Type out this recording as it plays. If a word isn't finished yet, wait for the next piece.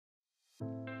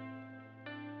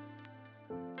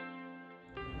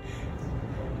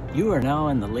You are now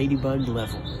on the Ladybug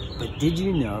level, but did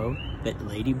you know that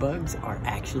ladybugs are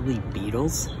actually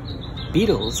beetles?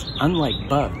 Beetles, unlike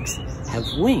bugs, have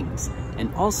wings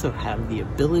and also have the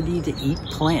ability to eat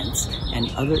plants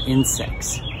and other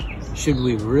insects. Should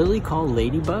we really call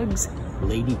ladybugs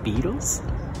lady beetles?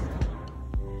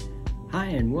 Hi,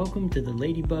 and welcome to the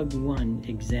Ladybug 1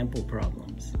 example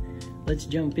problems. Let's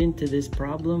jump into this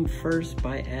problem first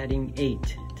by adding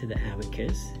 8 to the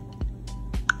abacus.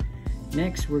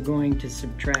 Next, we're going to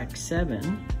subtract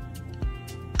 7.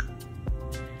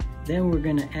 Then we're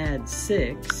going to add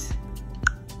 6.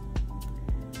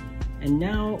 And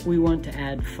now we want to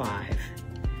add 5.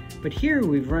 But here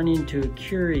we've run into a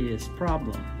curious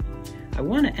problem. I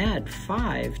want to add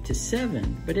 5 to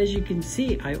 7, but as you can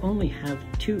see, I only have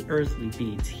 2 earthly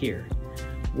beads here.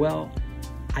 Well,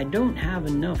 I don't have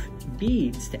enough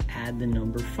beads to add the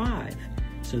number 5.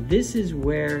 So this is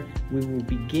where we will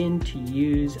begin to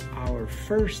use our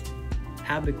first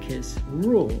abacus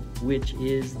rule, which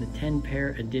is the 10-pair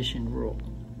addition rule.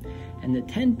 And the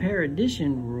 10-pair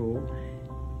addition rule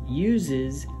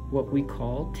uses what we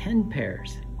call 10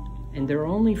 pairs. And there are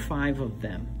only 5 of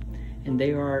them. And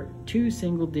they are 2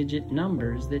 single-digit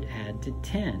numbers that add to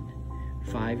 10.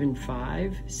 5 and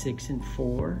 5, 6 and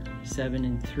 4, 7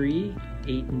 and 3,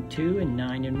 8 and 2, and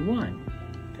 9 and 1.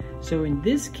 So in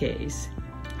this case,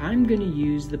 I'm going to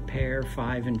use the pair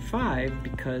 5 and 5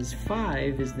 because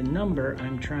 5 is the number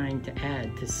I'm trying to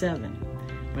add to 7,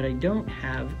 but I don't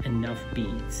have enough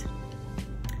beads.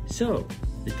 So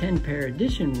the 10-pair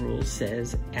addition rule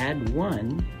says add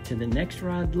 1 to the next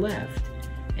rod left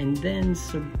and then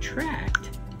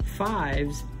subtract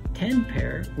 5's 10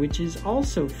 pair, which is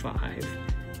also 5,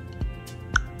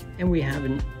 and we have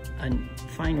a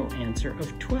final answer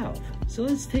of 12. So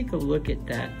let's take a look at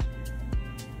that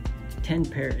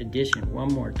 10-pair addition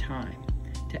one more time.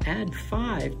 To add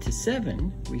 5 to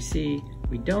 7, we see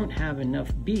we don't have enough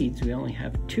beads. We only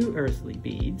have 2 earthly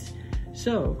beads.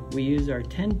 So we use our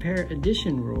 10-pair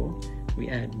addition rule. We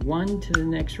add 1 to the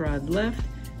next rod left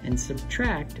and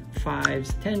subtract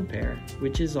 5's 10 pair,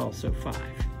 which is also 5,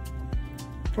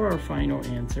 for our final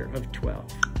answer of 12.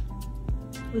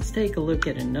 Let's take a look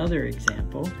at another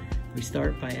example. We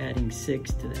start by adding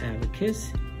 6 to the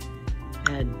abacus,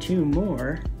 add 2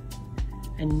 more,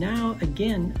 and now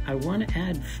again I want to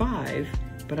add 5,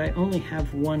 but I only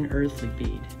have 1 earthly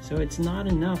bead, so it's not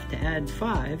enough to add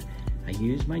 5. I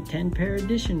use my 10-pair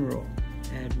addition rule.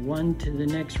 Add 1 to the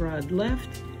next rod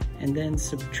left and then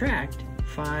subtract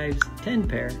 5's 10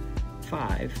 pair,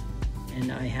 5,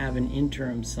 and I have an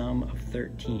interim sum of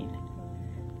 13.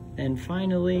 Then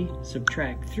finally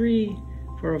subtract 3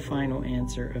 for a final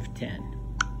answer of 10.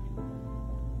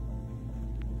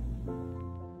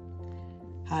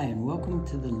 Hi, and welcome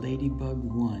to the Ladybug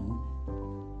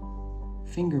 1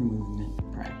 finger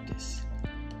movement practice.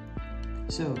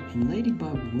 So in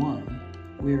Ladybug 1,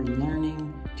 we're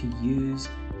learning to use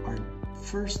our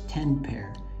first 10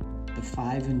 pair, the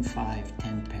 5 and 5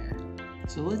 10 pair.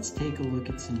 So let's take a look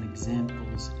at some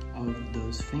examples of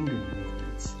those finger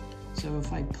movements. So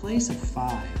if I place a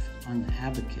 5 on the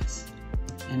abacus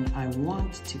and I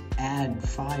want to add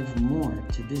 5 more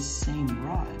to this same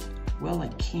rod, well, I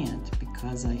can't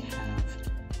because I have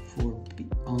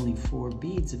only 4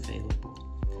 beads available.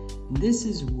 And this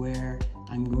is where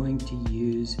I'm going to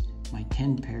use my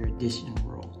 10-pair addition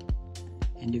rule.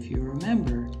 And if you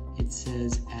remember, it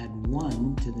says add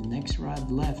 1 to the next rod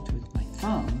left with my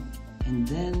thumb and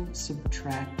then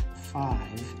subtract 5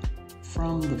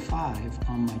 from the 5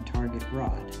 on my target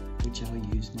rod, which I'll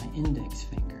use my index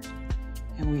finger.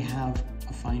 And we have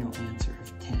a final answer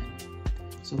of 10.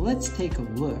 So let's take a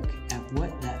look at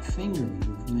what that finger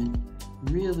movement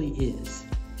really is.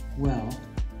 Well,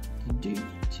 to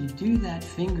do that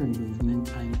finger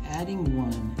movement, I'm adding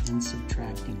 1 and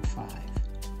subtracting 5.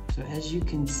 So as you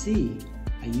can see,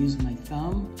 I use my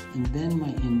thumb and then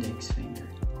my index finger.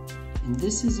 And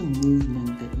this is a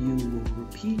movement that you will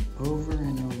repeat over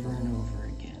and over and over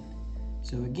again.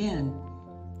 So again,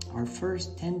 our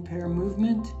first 10-pair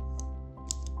movement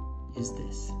is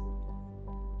this.